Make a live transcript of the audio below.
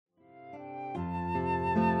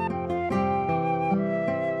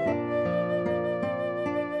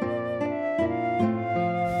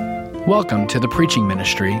Welcome to the preaching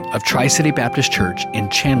ministry of Tri-City Baptist Church in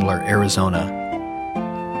Chandler, Arizona.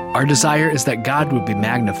 Our desire is that God would be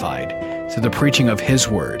magnified through the preaching of His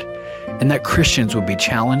Word, and that Christians would be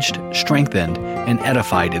challenged, strengthened, and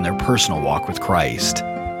edified in their personal walk with Christ.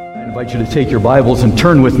 I invite you to take your Bibles and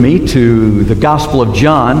turn with me to the Gospel of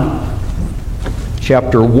John,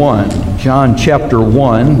 chapter 1. John chapter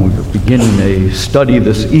 1, we're beginning a study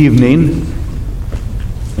this evening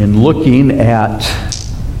in looking at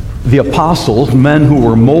the apostles, men who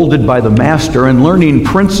were molded by the Master, and learning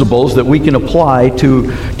principles that we can apply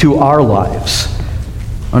to our lives.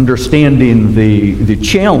 Understanding the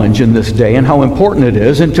challenge in this day and how important it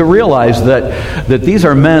is, and to realize that these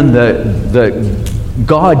are men that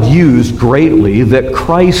God used greatly, that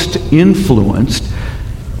Christ influenced,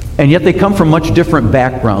 and yet they come from much different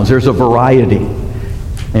backgrounds. There's a variety.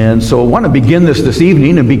 And so I want to begin this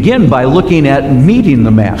evening and begin by looking at meeting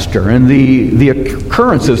the Master and the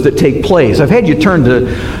occurrences that take place. I've had you turn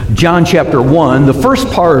to John chapter 1. The first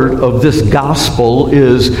part of this gospel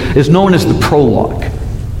is known as the prologue.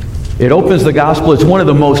 It opens the gospel. It's one of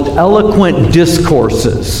the most eloquent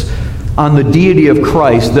discourses on the deity of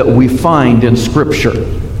Christ that we find in Scripture.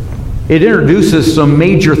 It introduces some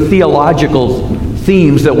major theological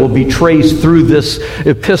themes that will be traced through this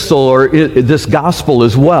epistle or this gospel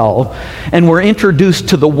as well. And we're introduced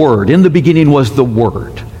to the Word. In the beginning was the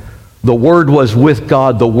Word. The Word was with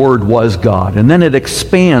God. The Word was God. And then it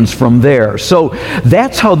expands from there. So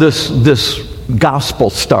that's how this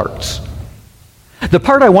gospel starts. The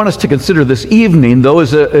part I want us to consider this evening, though,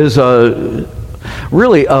 is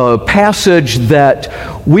really a passage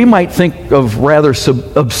that we might think of rather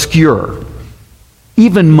obscure,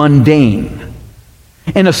 even mundane,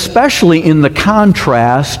 and especially in the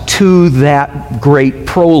contrast to that great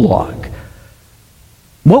prologue.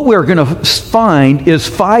 What we're going to find is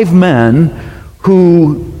 5 men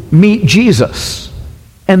who meet Jesus.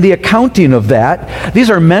 And the accounting of that, these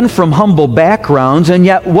are men from humble backgrounds, and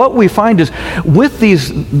yet what we find is with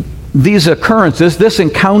these occurrences, this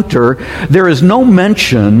encounter, there is no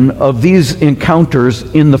mention of these encounters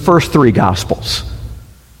in the first 3 Gospels.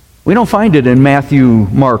 We don't find it in Matthew,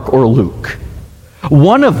 Mark, or Luke.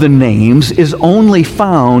 One of the names is only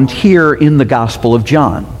found here in the Gospel of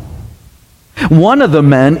John. One of the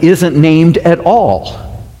men isn't named at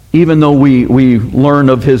all, even though we learn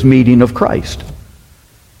of his meeting of Christ.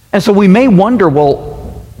 And so we may wonder,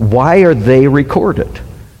 well, why are they recorded?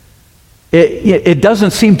 It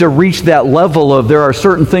doesn't seem to reach that level of there are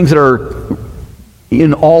certain things that are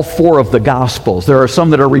in all 4 of the Gospels. There are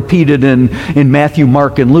some that are repeated in Matthew,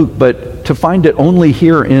 Mark, and Luke, but to find it only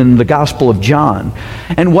here in the Gospel of John.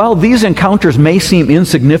 And while these encounters may seem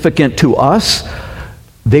insignificant to us,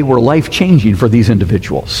 they were life-changing for these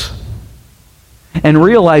individuals. And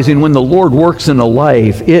realizing when the Lord works in a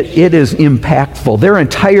life, it is impactful. Their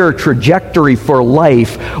entire trajectory for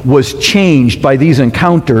life was changed by these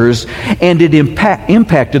encounters, and it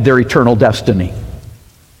impacted their eternal destiny.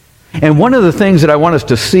 And one of the things that I want us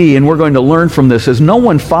to see, and we're going to learn from this, is no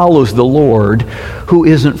one follows the Lord who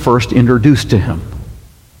isn't first introduced to Him.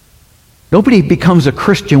 Nobody becomes a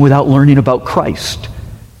Christian without learning about Christ.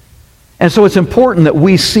 And so it's important that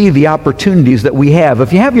we see the opportunities that we have.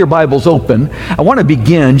 If you have your Bibles open, I want to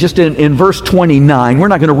begin just in verse 29. We're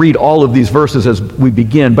not going to read all of these verses as we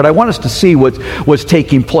begin, but I want us to see what's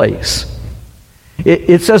taking place.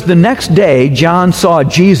 It says, "The next day John saw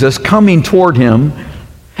Jesus coming toward him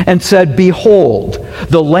and said, 'Behold,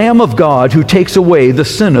 the Lamb of God who takes away the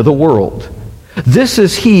sin of the world. This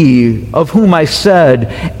is he of whom I said,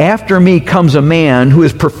 after me comes a man who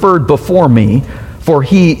is preferred before me, for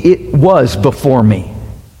it was before me.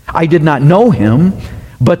 I did not know him,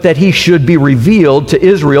 but that he should be revealed to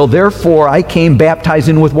Israel. Therefore I came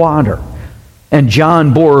baptizing with water.' And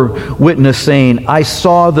John bore witness, saying, 'I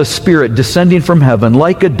saw the Spirit descending from heaven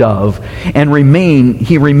like a dove, and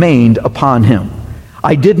he remained upon him.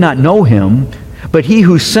 I did not know him, but he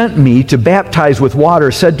who sent me to baptize with water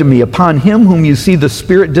said to me, upon him whom you see the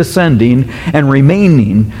Spirit descending and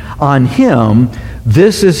remaining on him,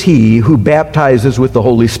 this is he who baptizes with the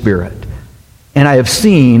Holy Spirit. And I have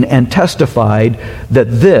seen and testified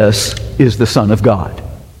that this is the Son of God.'"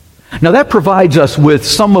 Now that provides us with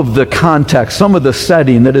some of the context, some of the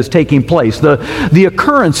setting that is taking place. The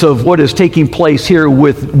occurrence of what is taking place here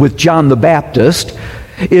with John the Baptist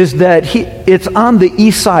is that it's on the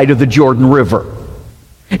east side of the Jordan River.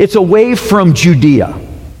 It's away from Judea.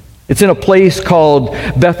 It's in a place called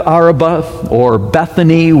Beth Araba or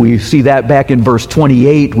Bethany. We see that back in verse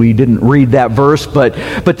 28. We didn't read that verse, but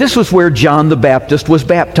this was where John the Baptist was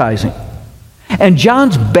baptizing. And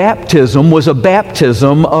John's baptism was a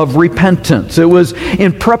baptism of repentance. It was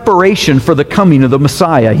in preparation for the coming of the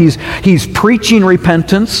Messiah. He's preaching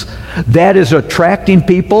repentance. That is attracting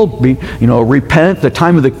people. Repent. The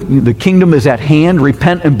time of the kingdom is at hand.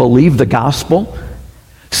 Repent and believe the gospel.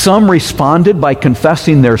 Some responded by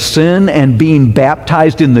confessing their sin and being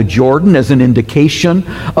baptized in the Jordan as an indication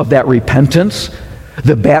of that repentance.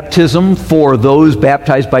 The baptism for those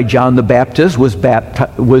baptized by John the Baptist was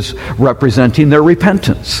representing their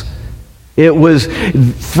repentance. It was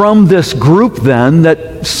from this group then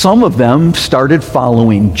that some of them started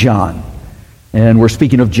following John. And we're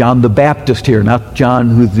speaking of John the Baptist here, not John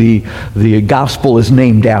who the gospel is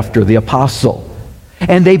named after, the apostle.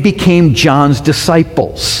 And they became John's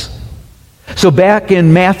disciples. So back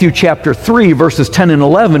in Matthew chapter 3, verses 10 and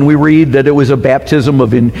 11, we read that it was a baptism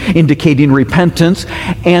of indicating repentance,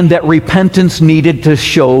 and that repentance needed to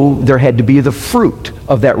show there had to be the fruit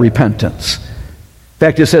of that repentance. In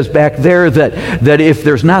fact, it says back there that if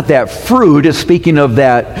there's not that fruit, it's speaking of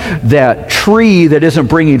that tree that isn't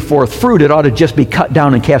bringing forth fruit, it ought to just be cut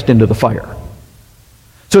down and cast into the fire.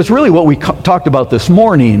 So it's really what we talked about this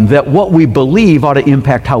morning, that what we believe ought to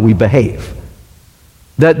impact how we behave.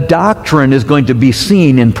 That doctrine is going to be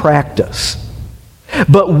seen in practice.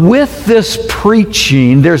 But with this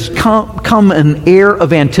preaching, there's come an air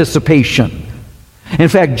of anticipation. In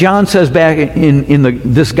fact, John says back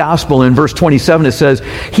in this gospel in verse 27, it says,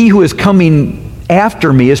 "He who is coming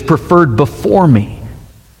after me is preferred before me."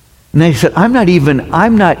 And they said, I'm not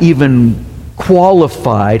even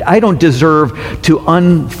qualified. I don't deserve to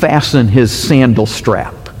unfasten his sandal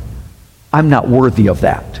strap. I'm not worthy of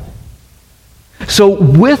that. So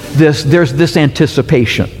with this, there's this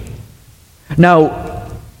anticipation. Now,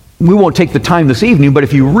 we won't take the time this evening, but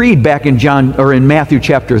if you read back in Matthew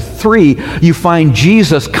chapter 3, you find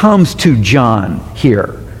Jesus comes to John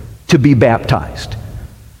here to be baptized.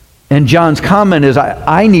 And John's comment is,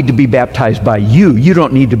 I need to be baptized by you. You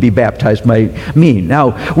don't need to be baptized by me.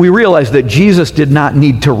 Now, we realize that Jesus did not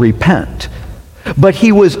need to repent, but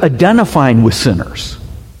he was identifying with sinners.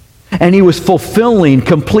 And he was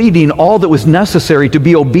completing all that was necessary to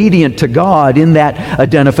be obedient to God in that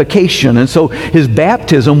identification. And so his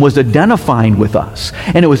baptism was identifying with us.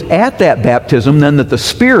 And it was at that baptism then that the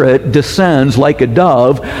Spirit descends like a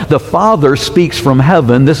dove. The Father speaks from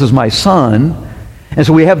heaven, "This is my Son." And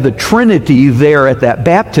so we have the Trinity there at that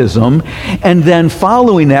baptism. And then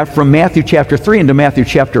following that from Matthew chapter 3 into Matthew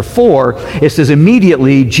chapter 4, it says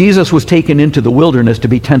immediately Jesus was taken into the wilderness to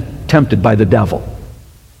be tempted by the devil.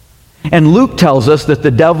 And Luke tells us that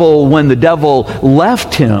when the devil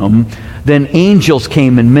left him, then angels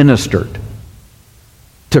came and ministered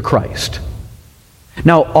to Christ.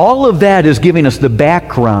 Now, all of that is giving us the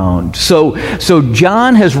background. So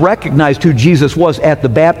John has recognized who Jesus was at the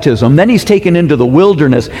baptism. Then he's taken into the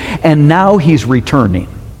wilderness, and now he's returning.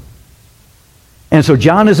 And so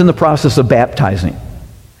John is in the process of baptizing.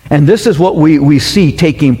 And this is what we see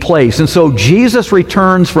taking place. And so Jesus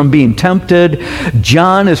returns from being tempted.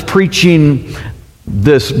 John is preaching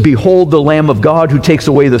this, "Behold the Lamb of God who takes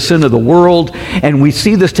away the sin of the world." And we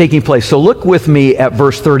see this taking place. So look with me at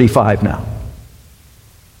verse 35 now.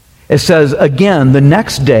 It says, "Again, the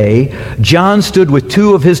next day, John stood with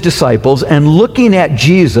two of his disciples, and looking at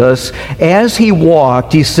Jesus as he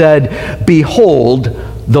walked, he said, 'Behold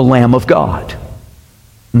the Lamb of God.'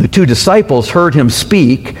 And the two disciples heard him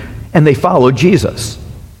speak, and they followed Jesus.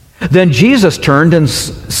 Then Jesus turned and,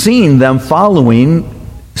 seeing them following,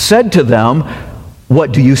 said to them,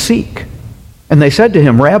 'What do you seek?' And they said to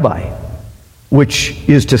him, 'Rabbi,' which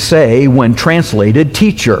is to say, when translated,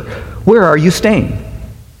 'Teacher, where are you staying?'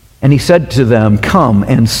 And he said to them, 'Come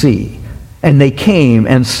and see.' And they came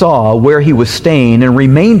and saw where he was staying and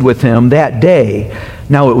remained with him that day.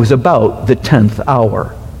 Now it was about the 10th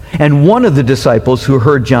hour. And one of the disciples who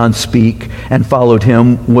heard John speak and followed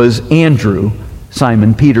him was Andrew,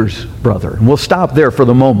 Simon Peter's brother. And we'll stop there for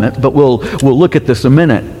the moment, but we'll look at this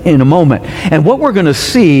in a moment. And what we're going to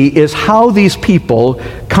see is how these people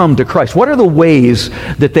come to Christ. What are the ways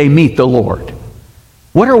that they meet the Lord?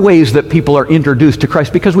 What are ways that people are introduced to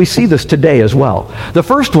Christ? Because we see this today as well. The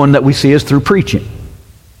first one that we see is through preaching.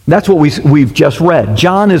 That's what we've just read.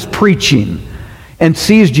 John is preaching and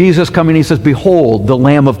sees Jesus coming. He says, "Behold the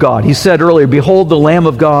Lamb of God." He said earlier, "Behold the Lamb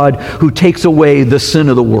of God who takes away the sin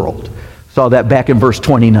of the world." Saw that back in verse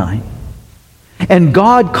 29. And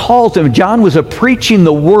God calls him. John was preaching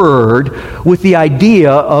the word with the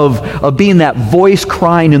idea of being that voice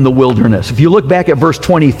crying in the wilderness. If you look back at verse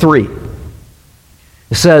 23,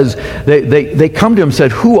 it says, they come to him and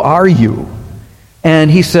said, "Who are you?"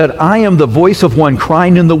 And he said, "I am the voice of one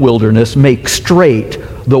crying in the wilderness, make straight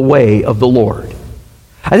the way of the Lord.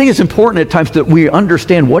 I think it's important at times that we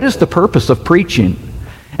understand what is the purpose of preaching.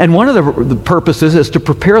 And one of the purposes is to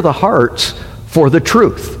prepare the hearts for the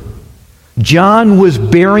truth. John was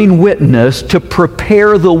bearing witness to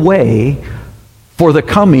prepare the way for the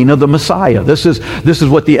coming of the Messiah. This is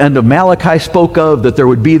what the end of Malachi spoke of, that there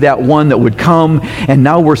would be that one that would come. And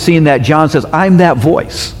now we're seeing that John says, I'm that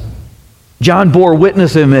voice. John bore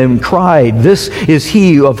witness of him and cried, this is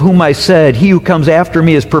he of whom I said, he who comes after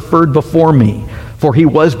me is preferred before me, for he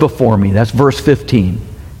was before me. That's verse 15.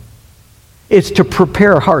 It's to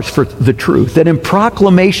prepare hearts for the truth. That in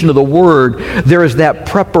proclamation of the word, there is that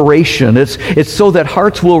preparation. It's so that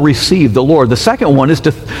hearts will receive the Lord. The second one is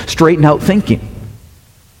to straighten out thinking.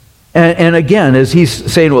 And again, as he's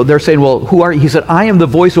saying, well, they're saying, well, who are you? He said, I am the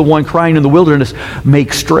voice of one crying in the wilderness,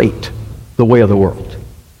 make straight the way of the world.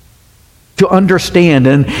 To understand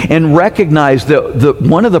and recognize that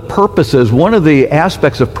one of the purposes, one of the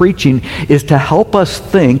aspects of preaching is to help us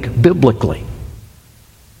think biblically.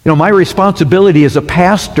 My responsibility as a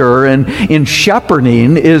pastor and in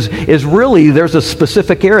shepherding is really, there's a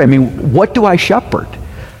specific area. What do I shepherd?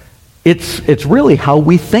 It's really how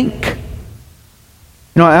we think.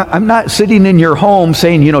 I'm not sitting in your home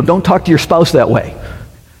saying, don't talk to your spouse that way.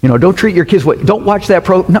 Don't treat your kids, don't watch that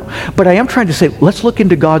no. But I am trying to say, let's look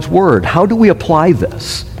into God's Word. How do we apply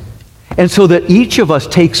this? And so that each of us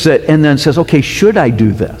takes it and then says, okay, should I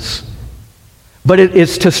do this? But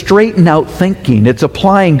it's to straighten out thinking. It's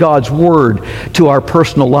applying God's Word to our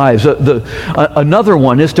personal lives. Another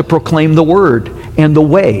one is to proclaim the Word and the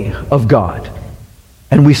way of God.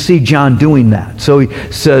 And we see John doing that. So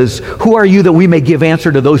he says, who are you that we may give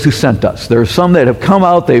answer to those who sent us? There are some that have come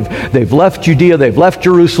out, they've left Judea, they've left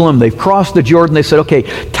Jerusalem, they've crossed the Jordan. They said, okay,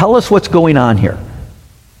 tell us what's going on here.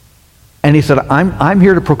 And he said, I'm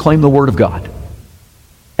here to proclaim the Word of God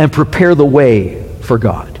and prepare the way for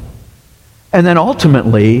God. And then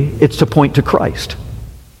ultimately, it's to point to Christ.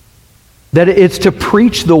 That it's to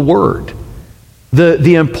preach the Word.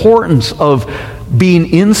 The importance of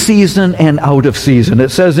being in season and out of season. It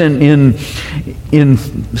says in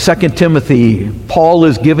 2 Timothy, Paul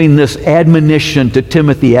is giving this admonition to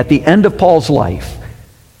Timothy at the end of Paul's life.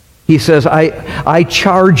 He says, I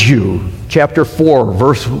charge you, chapter 4,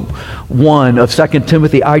 verse 1 of 2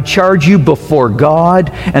 Timothy, I charge you before God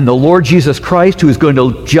and the Lord Jesus Christ, who is going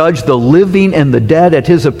to judge the living and the dead at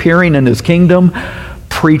his appearing in his kingdom,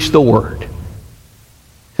 preach the word. He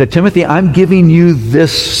said, Timothy, I'm giving you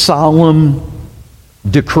this solemn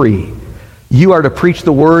decree. You are to preach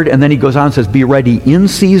the word, and then he goes on and says, be ready in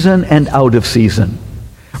season and out of season.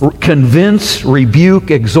 Convince, rebuke,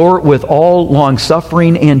 exhort with all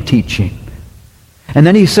long-suffering and teaching. And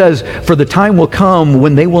then he says, for the time will come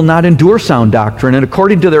when they will not endure sound doctrine, and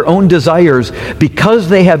according to their own desires, because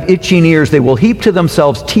they have itching ears, they will heap to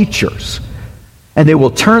themselves teachers, and they will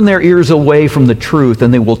turn their ears away from the truth,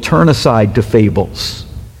 and they will turn aside to fables.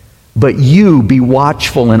 But you be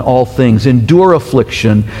watchful in all things, endure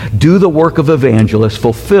affliction, do the work of evangelists,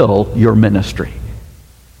 fulfill your ministry.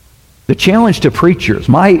 The challenge to preachers,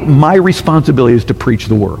 my responsibility is to preach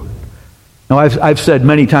the word. Now, I've said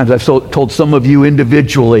many times, I've told some of you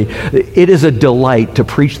individually, it is a delight to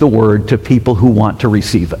preach the word to people who want to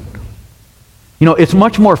receive it. It's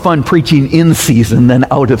much more fun preaching in season than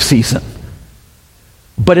out of season.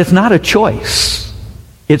 But it's not a choice.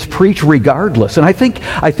 It's preached regardless. And I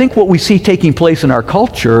think what we see taking place in our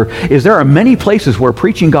culture is there are many places where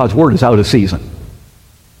preaching God's word is out of season.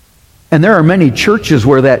 And there are many churches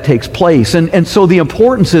where that takes place. And so the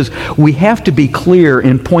importance is we have to be clear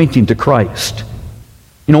in pointing to Christ.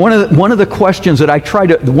 One of the questions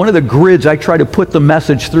that one of the grids I try to put the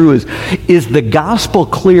message through is the gospel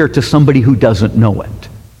clear to somebody who doesn't know it?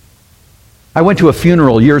 I went to a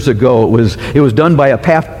funeral years ago. It was done by a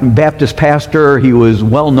Baptist pastor. He was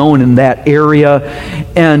well known in that area.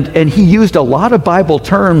 And he used a lot of Bible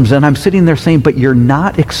terms, and I'm sitting there saying, but you're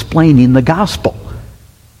not explaining the gospel.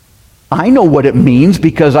 I know what it means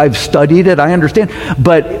because I've studied it, I understand.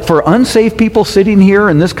 But for unsaved people sitting here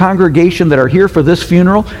in this congregation that are here for this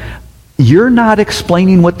funeral, you're not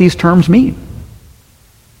explaining what these terms mean.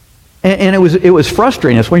 And it was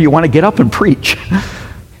frustrating. It's when you want to get up and preach.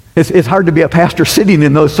 It's hard to be a pastor sitting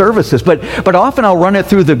in those services, but often I'll run it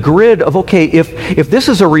through the grid of, okay, if this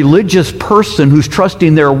is a religious person who's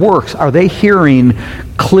trusting their works, are they hearing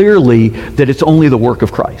clearly that it's only the work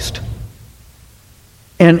of Christ?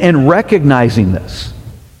 And recognizing this.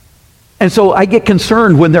 And so I get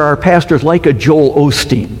concerned when there are pastors like a Joel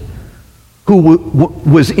Osteen, who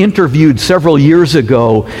was interviewed several years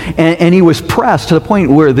ago, and he was pressed to the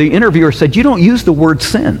point where the interviewer said, you don't use the word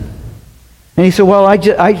sin. And he said, well,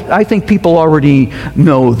 I think people already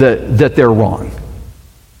know that they're wrong.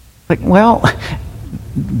 Like, well,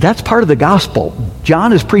 that's part of the gospel.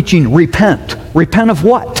 John is preaching repent. Repent of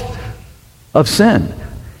what? Of sin.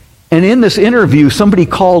 And in this interview, somebody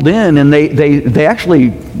called in, and they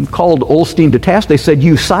actually called Osteen to task. They said,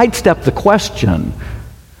 you sidestepped the question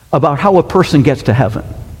about how a person gets to heaven.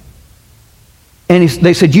 And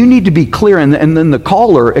they said, you need to be clear. And then the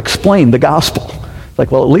caller explained the gospel. It's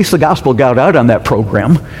like, well, at least the gospel got out on that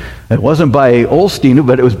program. It wasn't by Osteen,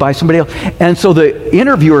 but it was by somebody else. And so the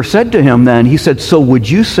interviewer said to him then, he said, so would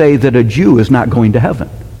you say that a Jew is not going to heaven?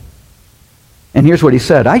 And here's what he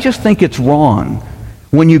said. I just think it's wrong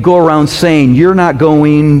when you go around saying you're not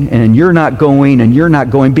going, and you're not going, and you're not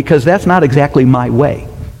going, because that's not exactly my way.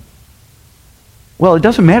 Well, it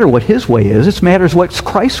doesn't matter what his way is. It matters what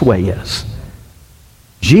Christ's way is.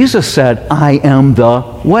 Jesus said, I am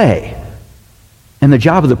the way. And the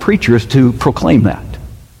job of the preacher is to proclaim that.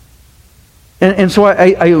 And so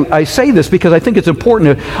I say this because I think it's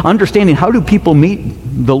important to understanding how do people meet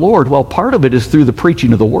the Lord. Well, part of it is through the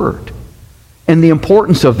preaching of the Word and the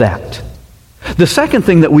importance of that. The second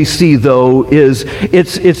thing that we see, though, is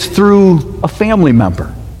it's through a family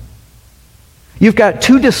member. You've got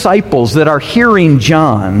two disciples that are hearing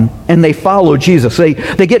John, and they follow Jesus. They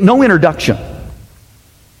get no introduction.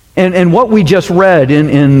 And what we just read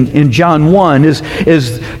in John 1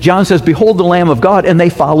 is John says, behold the Lamb of God, and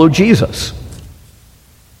they follow Jesus.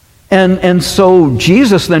 And so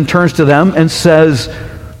Jesus then turns to them and says,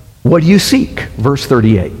 what do you seek? Verse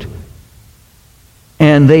 38.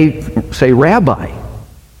 And they say, Rabbi,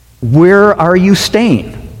 where are you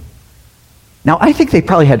staying? Now, I think they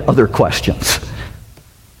probably had other questions.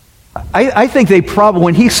 I think they probably,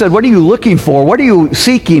 when he said, what are you looking for? What are you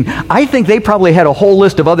seeking? I think they probably had a whole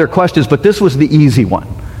list of other questions, but this was the easy one.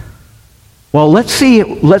 Well, let's see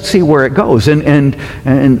where it goes. And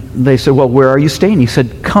they said, well, where are you staying? He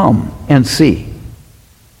said, come and see.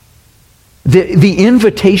 The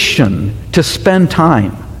invitation to spend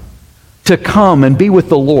time, to come and be with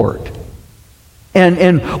the Lord.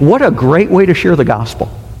 And what a great way to share the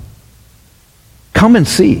gospel. Come and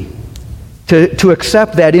see. To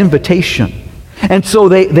accept that invitation. And so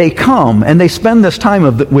they come and they spend this time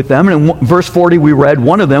with them. And in verse 40 we read,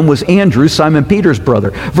 one of them was Andrew, Simon Peter's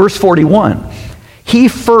brother. Verse 41, he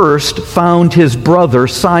first found his brother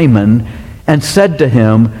Simon and said to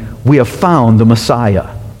him, we have found the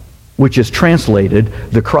Messiah, which is translated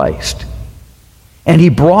the Christ. And he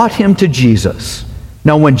brought him to Jesus.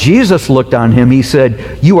 Now when Jesus looked on him, he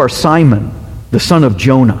said, you are Simon, the son of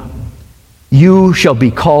Jonah. You shall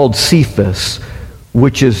be called Cephas,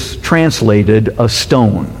 which is translated a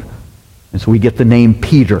stone. And so we get the name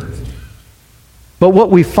Peter. But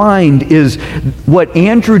what we find is what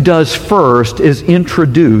Andrew does first is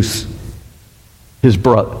introduce his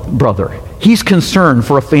brother. He's concerned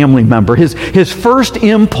for a family member. His first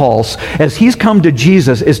impulse as he's come to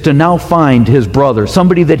Jesus is to now find his brother,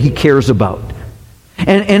 somebody that he cares about.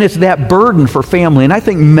 And it's that burden for family. And I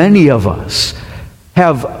think many of us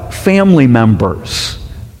have family members,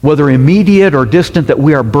 whether immediate or distant, that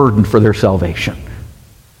we are burdened for their salvation.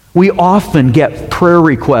 We often get prayer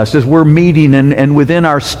requests as we're meeting and within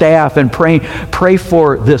our staff and praying, pray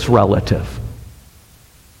for this relative.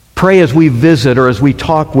 Pray as we visit or as we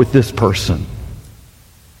talk with this person.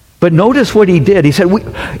 But notice what he did. He said,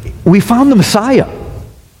 we found the Messiah.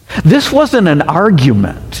 This wasn't an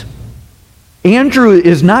argument. Andrew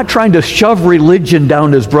is not trying to shove religion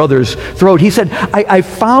down his brother's throat. He said, I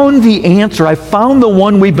found the answer. I found the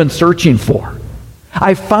one we've been searching for.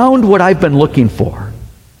 I found what I've been looking for.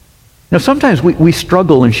 Now, sometimes we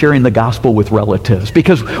struggle in sharing the gospel with relatives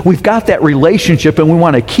because we've got that relationship and we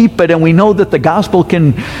want to keep it, and we know that the gospel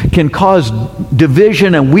can cause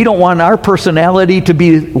division, and we don't want our personality to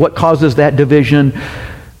be what causes that division.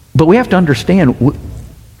 But we have to understand,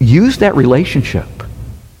 use that relationship.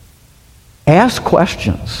 Ask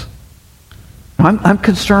questions. I'm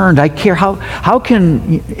concerned. I care. How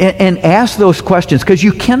can... And ask those questions, because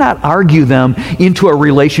you cannot argue them into a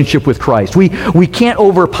relationship with Christ. We can't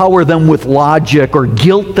overpower them with logic or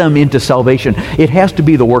guilt them into salvation. It has to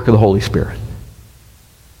be the work of the Holy Spirit.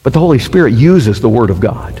 But the Holy Spirit uses the Word of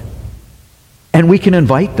God. And we can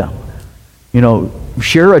invite them.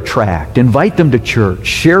 Share a tract. Invite them to church.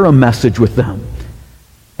 Share a message with them.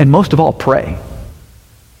 And most of all, pray.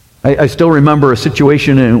 I still remember a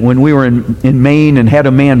situation when we were in Maine and had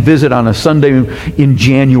a man visit on a Sunday in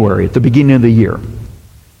January at the beginning of the year.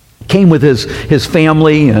 Came with his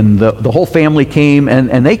family, and the whole family came,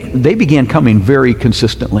 and they began coming very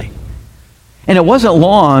consistently. And it wasn't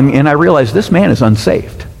long, and I realized this man is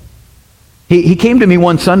unsaved. He came to me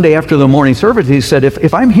one Sunday after the morning service. He said,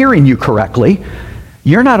 if I'm hearing you correctly,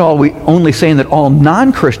 you're not only saying that all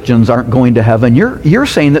non-Christians aren't going to heaven, you're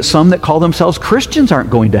saying that some that call themselves Christians aren't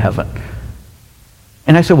going to heaven.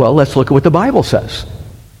 And I said, well, let's look at what the Bible says.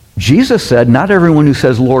 Jesus said, not everyone who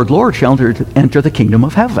says, Lord, Lord, shall enter the kingdom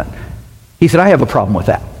of heaven. He said, I have a problem with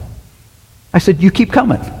that. I said, you keep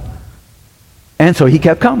coming. And so he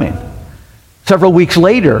kept coming. Several weeks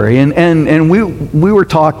later, and we were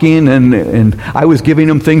talking, and I was giving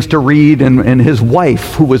him things to read, and his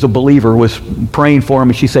wife, who was a believer, was praying for him,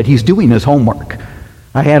 and she said, he's doing his homework.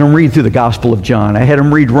 I had him read through the Gospel of John. I had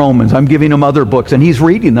him read Romans. I'm giving him other books, and he's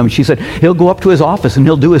reading them. She said, he'll go up to his office, and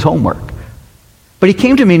he'll do his homework. But he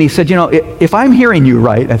came to me, and he said, if I'm hearing you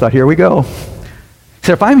right, I thought, here we go. He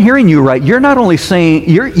said, if I'm hearing you right, you're not only saying,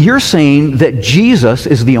 you're saying that Jesus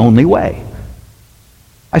is the only way.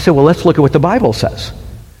 I said, well, let's look at what the Bible says.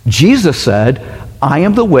 Jesus said, I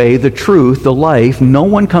am the way, the truth, the life. No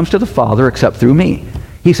one comes to the Father except through me.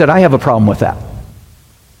 He said, I have a problem with that.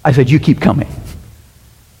 I said, you keep coming.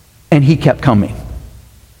 And he kept coming.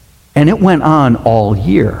 And it went on all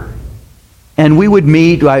year. And we would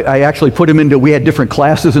meet. I actually put him into, we had different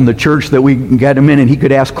classes in the church that we got him in, and he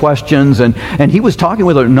could ask questions. And he was talking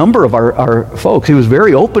with a number of our folks. He was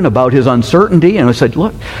very open about his uncertainty. And I said,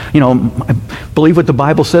 look, I believe what the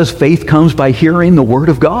Bible says, faith comes by hearing the Word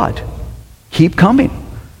of God. Keep coming.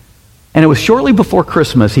 And it was shortly before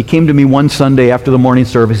Christmas. He came to me one Sunday after the morning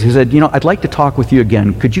service. He said, I'd like to talk with you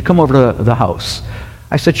again. Could you come over to the house?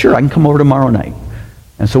 I said, sure, I can come over tomorrow night.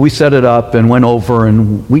 And so we set it up and went over,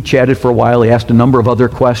 and we chatted for a while. He asked a number of other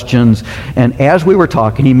questions. And as we were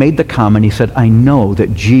talking, he made the comment, he said, I know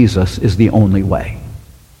that Jesus is the only way.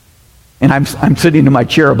 And I'm sitting in my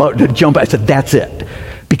chair about to jump. I said, that's it.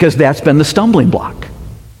 Because that's been the stumbling block.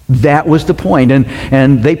 That was the point.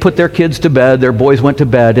 And they put their kids to bed. Their boys went to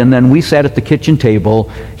bed. And then we sat at the kitchen table,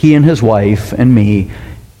 he and his wife and me,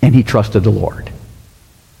 and he trusted the Lord,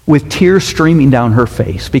 with tears streaming down her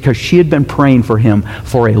face because she had been praying for him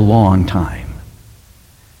for a long time.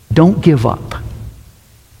 Don't give up.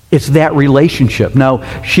 It's that relationship.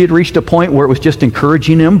 Now, she had reached a point where it was just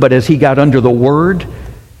encouraging him, but as he got under the Word,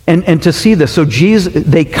 and to see this, so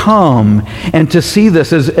they come, and to see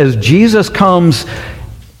this as Jesus comes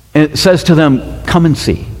and says to them, come and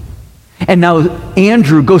see. And now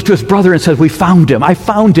Andrew goes to his brother and says, we found him. I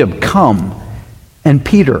found him. Come. And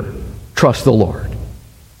Peter trusts the Lord.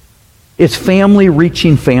 It's family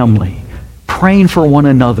reaching family, praying for one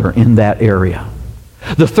another in that area.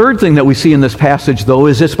 The third thing that we see in this passage, though,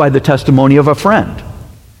 is it's by the testimony of a friend.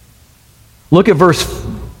 Look at verse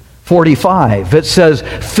 45. It says,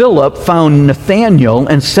 Philip found Nathanael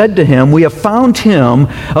and said to him, we have found him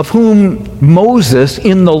of whom Moses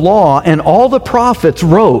in the law and all the prophets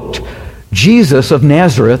wrote, Jesus of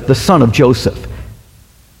Nazareth, the son of Joseph.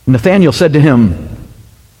 Nathanael said to him,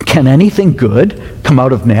 can anything good come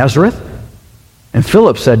out of Nazareth? And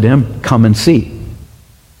Philip said to him, come and see.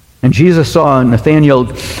 And Jesus saw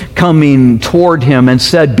Nathanael coming toward him and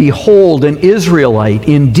said, behold, an Israelite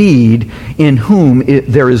indeed, in whom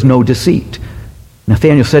there is no deceit.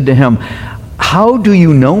 Nathanael said to him, how do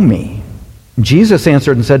you know me? Jesus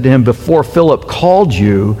answered and said to him, before Philip called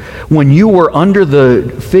you, when you were under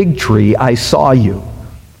the fig tree, I saw you.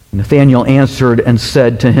 Nathanael answered and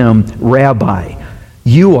said to him, Rabbi,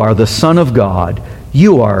 you are the Son of God.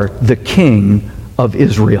 You are the King of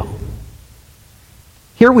Israel.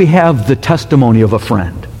 Here we have the testimony of a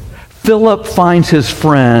friend. Philip finds his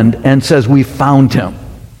friend and says, we found him.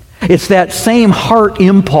 It's that same heart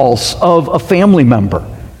impulse of a family member.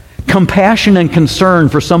 Compassion and concern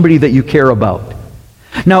for somebody that you care about.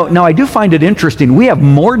 Now I do find it interesting. We have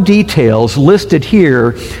more details listed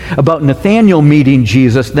here about Nathanael meeting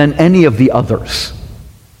Jesus than any of the others.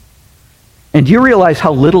 And do you realize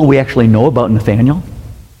how little we actually know about Nathanael?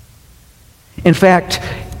 In fact,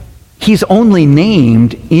 he's only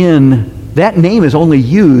named that name is only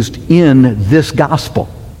used in this gospel.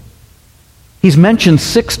 He's mentioned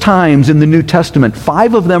 6 times in the New Testament,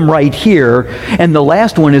 5 of them right here, and the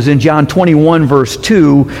last one is in John 21, verse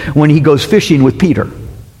 2, when he goes fishing with Peter.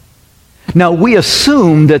 Now, we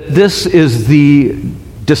assume that this is the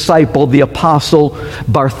disciple, the apostle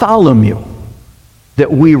Bartholomew,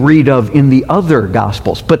 that we read of in the other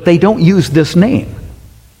Gospels, but they don't use this name.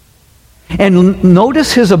 And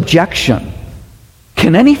notice his objection.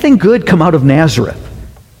 Can anything good come out of Nazareth?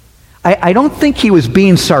 I don't think he was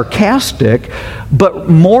being sarcastic, but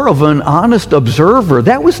more of an honest observer.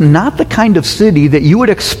 That was not the kind of city that you would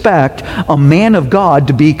expect a man of God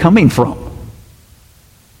to be coming from.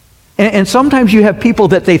 And sometimes you have people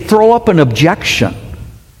that they throw up an objection.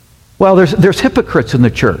 Well, there's hypocrites in the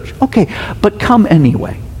church. Okay, but come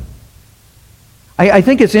anyway. I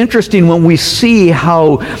think it's interesting when we see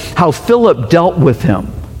how Philip dealt with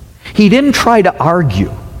him. He didn't try to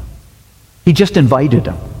argue. He just invited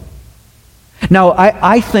him. Now,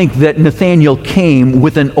 I think that Nathanael came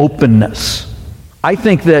with an openness. I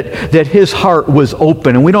think that his heart was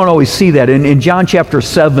open, and we don't always see that. In John chapter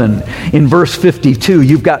 7, in verse 52,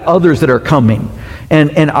 you've got others that are coming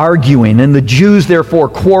and arguing. And the Jews therefore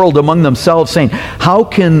quarreled among themselves, saying, how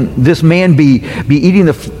can this man be eating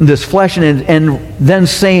this flesh? And then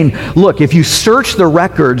saying, look, if you search the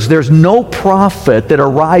records, there's no prophet that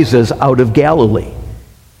arises out of Galilee.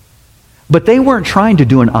 But they weren't trying to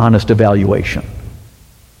do an honest evaluation.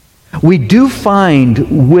 We do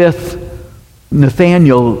find with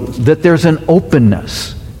Nathanael that there's an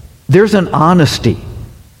openness. There's an honesty.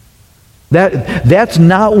 That's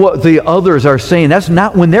not what the others are saying. That's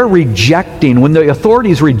not when they're rejecting, when the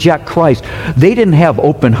authorities reject Christ, they didn't have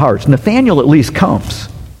open hearts. Nathanael at least comes.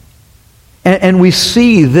 And we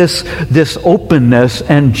see this openness,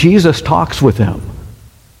 and Jesus talks with him.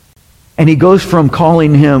 And he goes from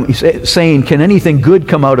calling him, saying, can anything good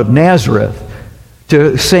come out of Nazareth,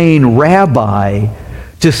 to saying, Rabbi,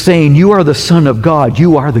 to saying, you are the Son of God,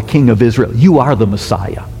 you are the King of Israel, you are the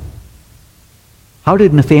Messiah. How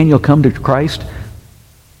did Nathanael come to Christ?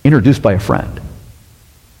 Introduced by a friend.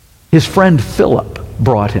 His friend Philip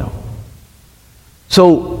brought him.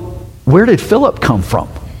 So, where did Philip come from?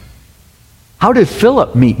 How did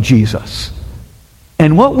Philip meet Jesus?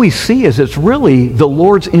 And what we see is it's really the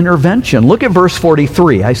Lord's intervention. Look at verse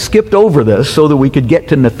 43. I skipped over this so that we could get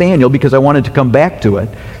to Nathanael because I wanted to come back to it.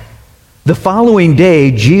 The following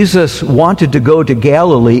day, Jesus wanted to go to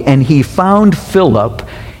Galilee, and he found Philip,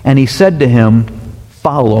 and he said to him,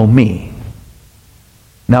 follow me.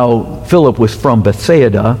 Now, Philip was from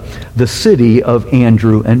Bethsaida, the city of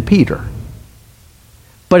Andrew and Peter.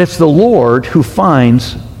 But it's the Lord who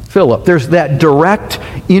finds Philip. There's that direct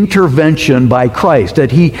intervention by Christ,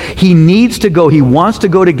 that he needs to go, he wants to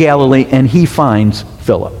go to Galilee, and he finds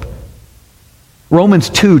Philip. Romans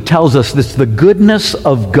 2 tells us this, the goodness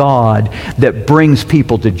of God that brings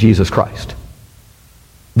people to Jesus Christ.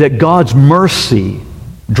 That God's mercy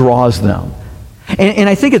draws them. And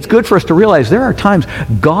I think it's good for us to realize there are times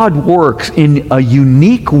God works in a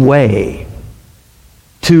unique way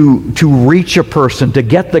to reach a person, to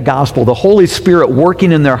get the gospel, the Holy Spirit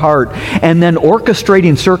working in their heart, and then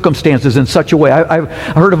orchestrating circumstances in such a way. I've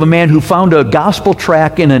heard of a man who found a gospel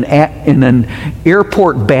tract in an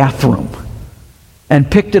airport bathroom and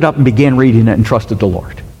picked it up and began reading it and trusted the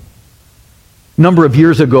Lord. A number of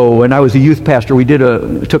years ago, when I was a youth pastor, we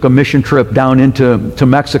took a mission trip down into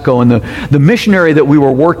Mexico, and the missionary that we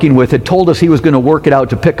were working with had told us he was going to work it out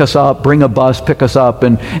to pick us up, bring a bus, pick us up,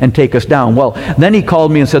 and take us down. Well, then he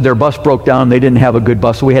called me and said their bus broke down, they didn't have a good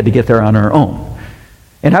bus, so we had to get there on our own.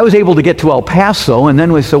 And I was able to get to El Paso, and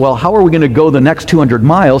then we said, well, how are we going to go the next 200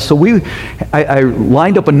 miles? So I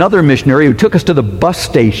lined up another missionary who took us to the bus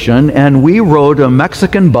station, and we rode a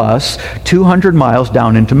Mexican bus 200 miles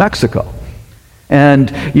down into Mexico.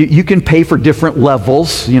 And you can pay for different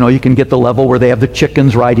levels. You know, you can get the level where they have the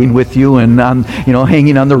chickens riding with you and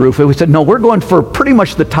hanging on the roof. And we said, no, we're going for pretty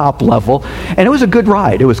much the top level. And it was a good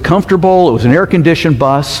ride. It was comfortable. It was an air-conditioned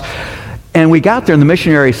bus. And we got there, and the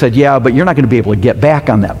missionary said, yeah, but you're not going to be able to get back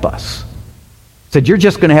on that bus. He said, you're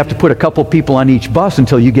just going to have to put a couple people on each bus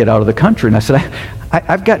until you get out of the country. And I said,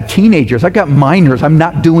 I've got teenagers. I've got minors. I'm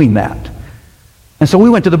not doing that. And so we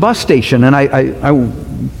went to the bus station, and I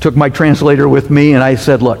took my translator with me, and I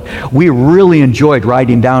said, look, we really enjoyed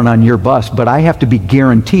riding down on your bus, but I have to be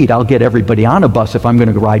guaranteed I'll get everybody on a bus if I'm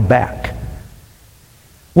going to ride back.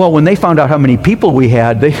 Well, when they found out how many people we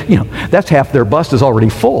had, that's half their bus is already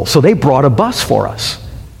full. So they brought a bus for us.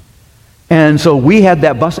 And so we had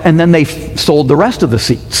that bus, and then they sold the rest of the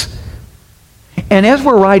seats. And as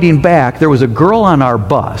we're riding back, there was a girl on our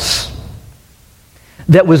bus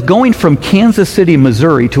that was going from Kansas City,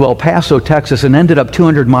 Missouri to El Paso, Texas, and ended up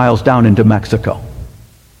 200 miles down into Mexico.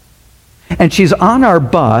 And she's on our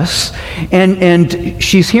bus, and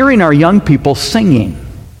she's hearing our young people singing.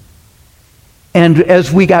 And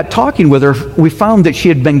as we got talking with her, we found that she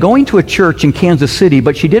had been going to a church in Kansas City,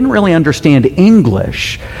 but she didn't really understand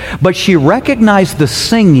English. But she recognized the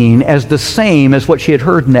singing as the same as what she had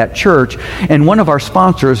heard in that church. And one of our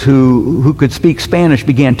sponsors who could speak Spanish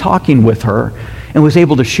began talking with her and was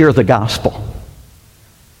able to share the gospel.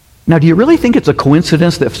 Now, do you really think it's a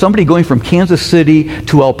coincidence that if somebody going from Kansas City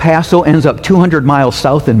to El Paso ends up 200 miles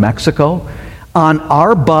south in Mexico on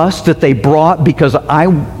our bus that they brought because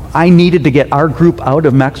I needed to get our group out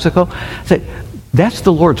of Mexico? That's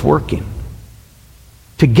the Lord's working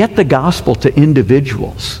to get the gospel to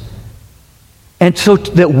individuals. And so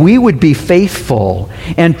that we would be faithful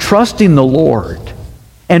and trusting the Lord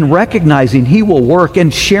and recognizing He will work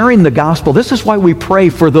and sharing the gospel. This is why we pray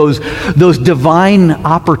for those divine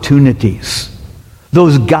opportunities,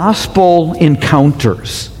 those gospel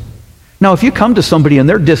encounters. Now, if you come to somebody and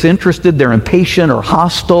they're disinterested, they're impatient or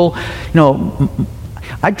hostile,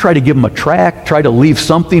 I'd try to give them a tract, try to leave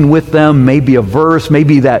something with them, maybe a verse,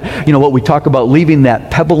 maybe that, what we talk about, leaving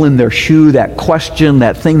that pebble in their shoe, that question,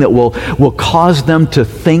 that thing that will cause them to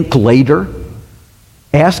think later,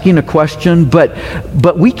 asking a question, but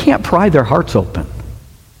we can't pry their hearts open.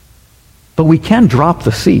 But we can drop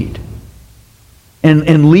the seed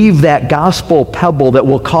and leave that gospel pebble that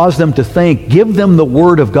will cause them to think, give them the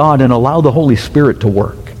Word of God and allow the Holy Spirit to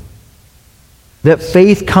work. That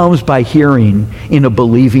faith comes by hearing in a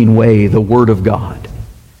believing way the Word of God.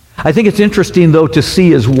 I think it's interesting, though, to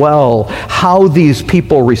see as well how these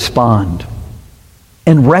people respond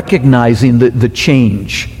and recognizing the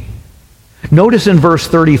change. Notice in verse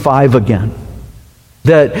 35 again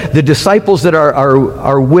that the disciples that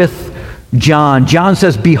are with John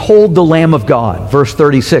says, "Behold the Lamb of God," verse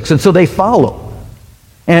 36. And so they follow.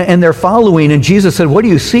 And they're following, and Jesus said, "What do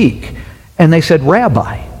you seek?" And they said,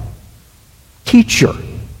 "Rabbi," teacher.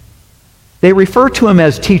 They refer to him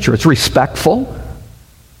as teacher. It's respectful,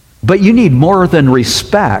 but you need more than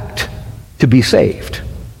respect to be saved.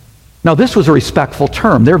 Now, this was a respectful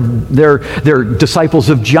term. They're disciples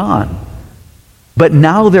of John. But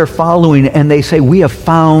now they're following, and they say, "We have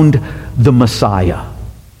found the Messiah.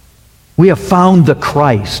 We have found the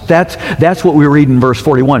Christ." That's what we read in verse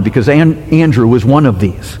 41, because Andrew was one of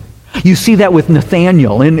these. You see that with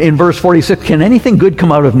Nathanael in verse 46. Can anything good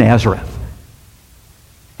come out of Nazareth?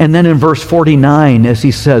 And then in verse 49, as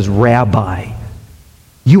he says, "Rabbi,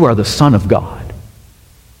 you are the Son of God.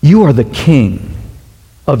 You are the King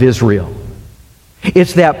of Israel."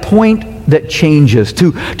 It's that point that changes,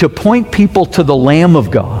 to point people to the Lamb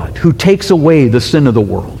of God who takes away the sin of the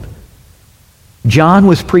world. John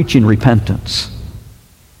was preaching repentance.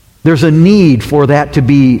 There's a need for that to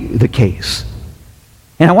be the case.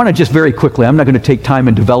 And I want to just very quickly, I'm not going to take time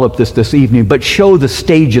and develop this evening, but show the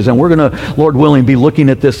stages, and we're going to, Lord willing, be looking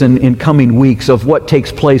at this in coming weeks of what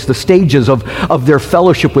takes place, the stages of their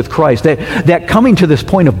fellowship with Christ, that coming to this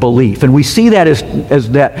point of belief. And we see that as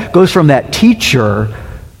that goes from that teacher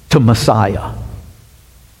to Messiah,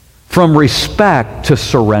 from respect to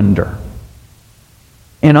surrender,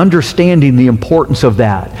 and understanding the importance of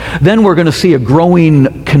that. Then we're going to see a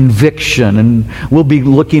growing conviction, and we'll be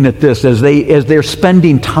looking at this as they're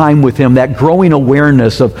spending time with Him, that growing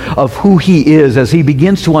awareness of who He is as He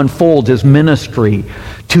begins to unfold His ministry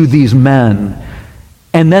to these men.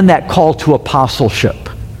 And then that call to apostleship.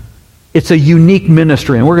 It's a unique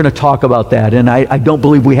ministry, and we're going to talk about that. And I don't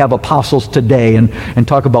believe we have apostles today and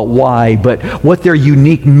talk about why, but what their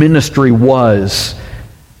unique ministry was.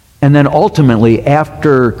 And then ultimately,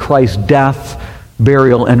 after Christ's death,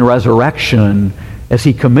 burial, and resurrection, as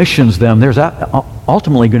He commissions them, there's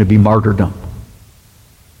ultimately going to be martyrdom.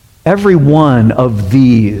 Every one of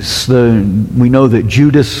these, we know that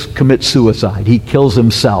Judas commits suicide. He kills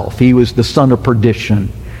himself. He was the son of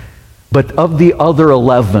perdition. But of the other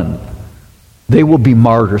 11, they will be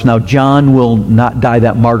martyrs. Now, John will not die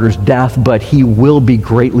that martyr's death, but he will be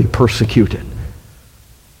greatly persecuted.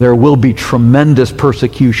 There will be tremendous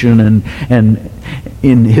persecution and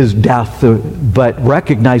in his death, but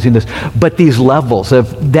recognizing this. But these levels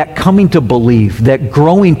of that coming to believe, that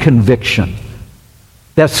growing conviction,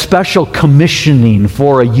 that special commissioning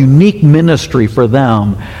for a unique ministry for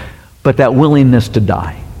them, but that willingness to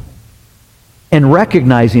die. And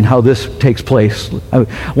recognizing how this takes place. I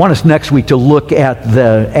want us next week to look at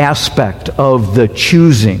the aspect of the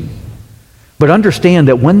choosing. But understand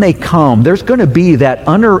that when they come, there's going to be that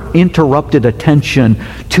uninterrupted attention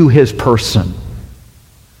to His person.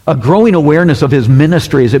 A growing awareness of His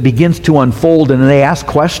ministry as it begins to unfold, and they ask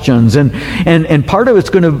questions. And part of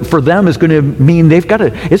it's going to, for them, is going to mean it's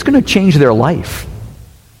going to change their life.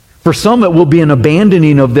 For some, it will be an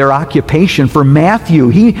abandoning of their occupation. For Matthew,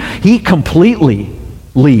 he completely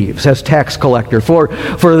leaves as tax collector. For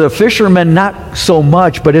the fishermen, not so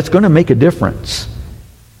much, but it's going to make a difference.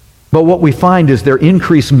 But what we find is their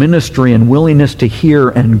increased ministry and willingness to hear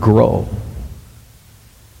and grow.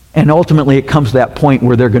 And ultimately it comes to that point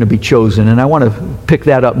where they're going to be chosen. And I want to pick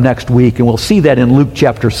that up next week, and we'll see that in Luke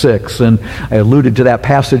chapter 6. And I alluded to that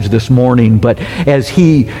passage this morning. But as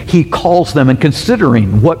he calls them, and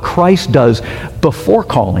considering what Christ does before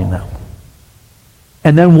calling them,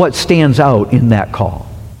 and then what stands out in that call.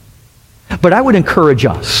 But I would encourage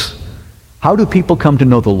us, how do people come to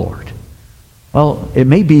know the Lord? Well, it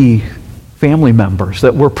may be family members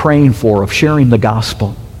that we're praying for, of sharing the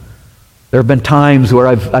gospel. There have been times where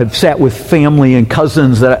I've sat with family and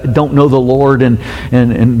cousins that don't know the Lord, and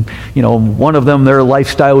one of them, their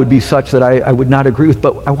lifestyle would be such that I would not agree with,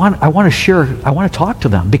 but I want to talk to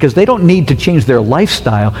them, because they don't need to change their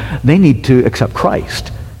lifestyle. They need to accept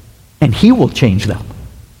Christ, and He will change them.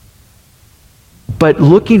 But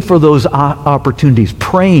looking for those opportunities,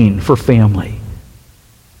 praying for family,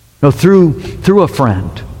 through a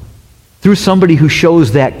friend, through somebody who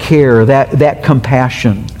shows that care, that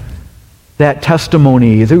compassion, that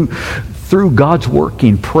testimony, through God's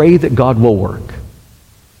working, pray that God will work.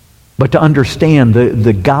 But to understand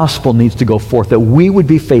the gospel needs to go forth, that we would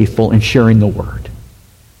be faithful in sharing the word.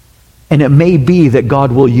 And it may be that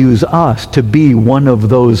God will use us to be one of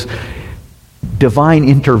those divine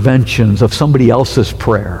interventions of somebody else's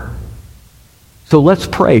prayer. So let's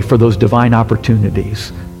pray for those divine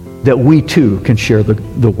opportunities, that we too can share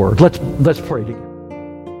the word. Let's pray together.